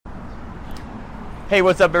Hey,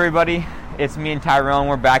 what's up, everybody? It's me and Tyrone.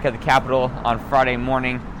 We're back at the Capitol on Friday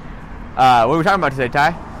morning. What are we talking about today,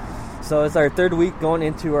 Ty? So it's our third week going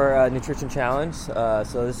into our nutrition challenge.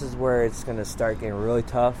 So this is where it's going to start getting really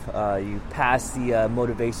tough. You pass the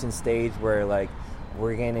motivation stage where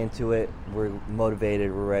we're getting into it, we're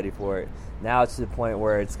motivated, we're ready for it. Now it's to the point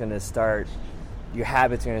where it's going to start, your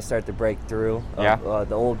habits are going to start to break through the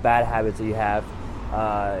old bad habits that you have.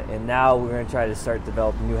 And now we're going to try to start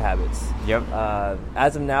developing new habits. Yep.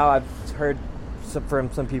 As of now, I've heard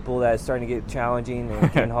from some people that it's starting to get challenging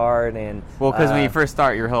and getting hard. And well, because when you first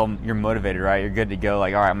start, you're motivated, right? You're good to go.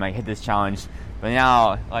 Like, all right, I'm going to hit this challenge. But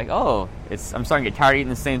now, I'm starting to get tired of eating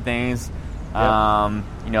the same things.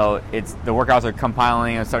 Yep. It's the workouts are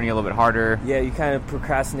compiling and starting to get a little bit harder. Yeah, you kind of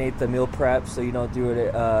procrastinate the meal prep, so you don't do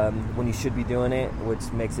it when you should be doing it,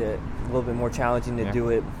 which makes it a little bit more challenging to do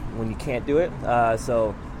it when you can't do it.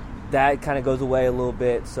 So that kind of goes away a little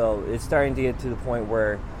bit. So it's starting to get to the point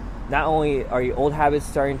where not only are your old habits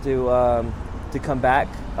starting to come back,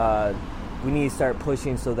 we need to start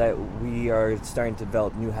pushing so that we are starting to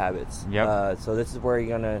develop new habits. Yep. So this is where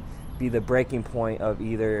you're going to be the breaking point of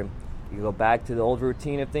either you go back to the old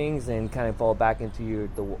routine of things and kind of fall back into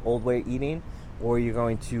the old way of eating, or you're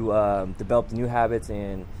going to develop the new habits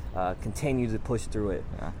and continue to push through it.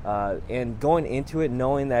 Yeah. And going into it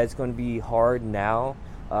knowing that it's going to be hard now,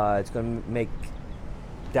 it's going to make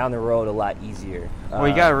down the road a lot easier. Well,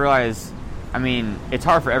 you got to realize, it's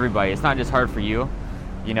hard for everybody. It's not just hard for you.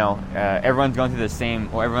 Everyone's going through the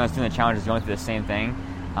same, or everyone that's doing the challenge is going through the same thing.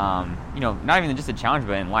 Not even just a challenge,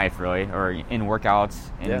 but in life, really, or in workouts,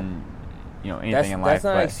 anything in life. That's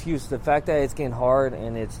not an excuse. The fact that it's getting hard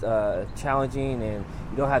and it's challenging and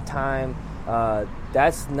you don't have time,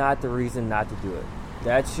 that's not the reason not to do it.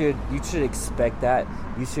 You should expect that.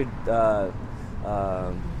 You should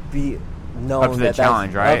be known up to the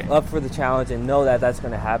challenge, right? Up for the challenge and know that that's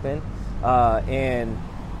going to happen. And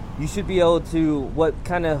you should be able to, what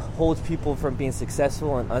kind of holds people from being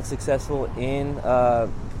successful and unsuccessful in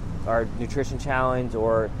our nutrition challenge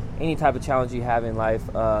or any type of challenge you have in life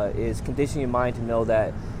is conditioning your mind to know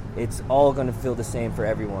that it's all going to feel the same for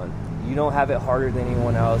everyone. You don't have it harder than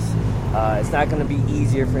anyone else. It's not going to be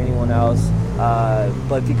easier for anyone else.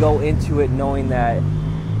 But if you go into it knowing that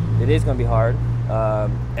it is going to be hard,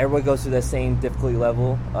 everyone goes through that same difficulty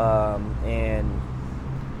level, and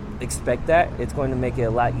expect that, it's going to make it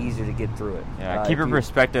a lot easier to get through it. Yeah, keep your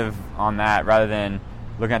perspective on that rather than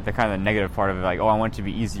looking at the kind of the negative part of it, like, I want it to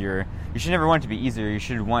be easier. You should never want it to be easier. It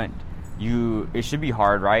should be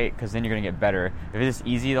hard, right? Because then you're going to get better. If it's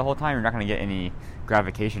easy the whole time, you're not going to get any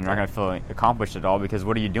gratification. You're not going to feel accomplished at all, because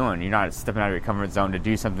what are you doing? You're not stepping out of your comfort zone to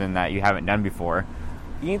do something that you haven't done before.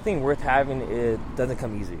 Anything worth having, it doesn't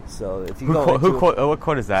come easy. So if you what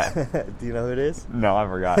quote is that? Do you know who it is? No, I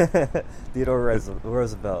forgot. Theodore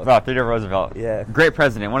Roosevelt. Oh, Theodore Roosevelt. Yeah. Great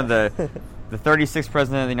president. One of the 36th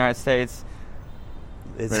president of the United States.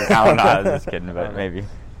 I don't know. I was just kidding, but maybe.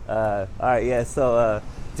 All right, yeah. So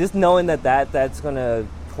just knowing that's going to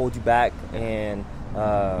hold you back and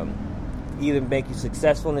either make you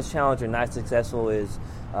successful in this challenge or not successful is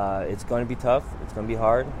it's going to be tough. It's going to be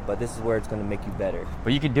hard, but this is where it's going to make you better.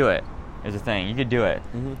 But you could do it. Is the thing. You could do it.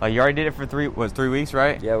 Mm-hmm. Like, you already did it for 3 weeks,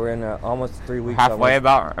 right? Yeah, we're in almost 3 weeks. Halfway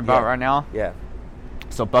about right now? Yeah.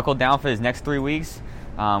 So buckle down for these next 3 weeks.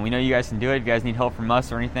 We know you guys can do it. If you guys need help from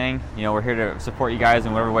us or anything, we're here to support you guys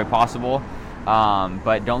in whatever way possible.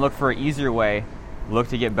 But don't look for an easier way. Look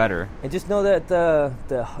to get better. And just know that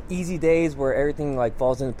the easy days where everything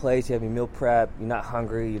falls into place, you have your meal prep, you're not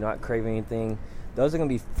hungry, you're not craving anything, those are going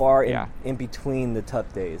to be far in between the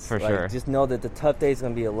tough days. For sure. Just know that the tough days are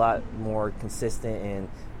going to be a lot more consistent and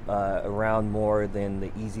around more than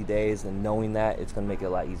the easy days, and knowing that, it's going to make it a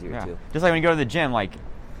lot easier too. Just like when you go to the gym, you're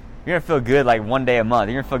going to feel good 1 day a month.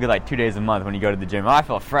 You're going to feel good 2 days a month when you go to the gym. I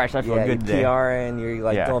feel fresh. I feel good today. You're PRing,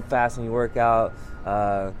 you're going fast when you work out.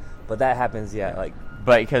 But that happens,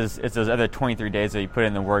 But because it's those other 23 days that you put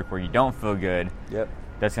in the work where you don't feel good. Yep.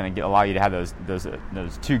 That's going to allow you to have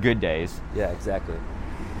those 2 good days. Yeah, exactly.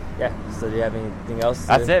 Yeah. So do you have anything else?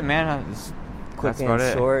 That's it, man. Quick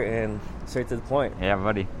and short and straight to the point. Yeah,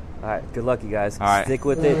 buddy. All right. Good luck, you guys. All right. Stick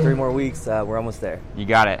with it. 3 more weeks. We're almost there. You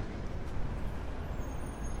got it.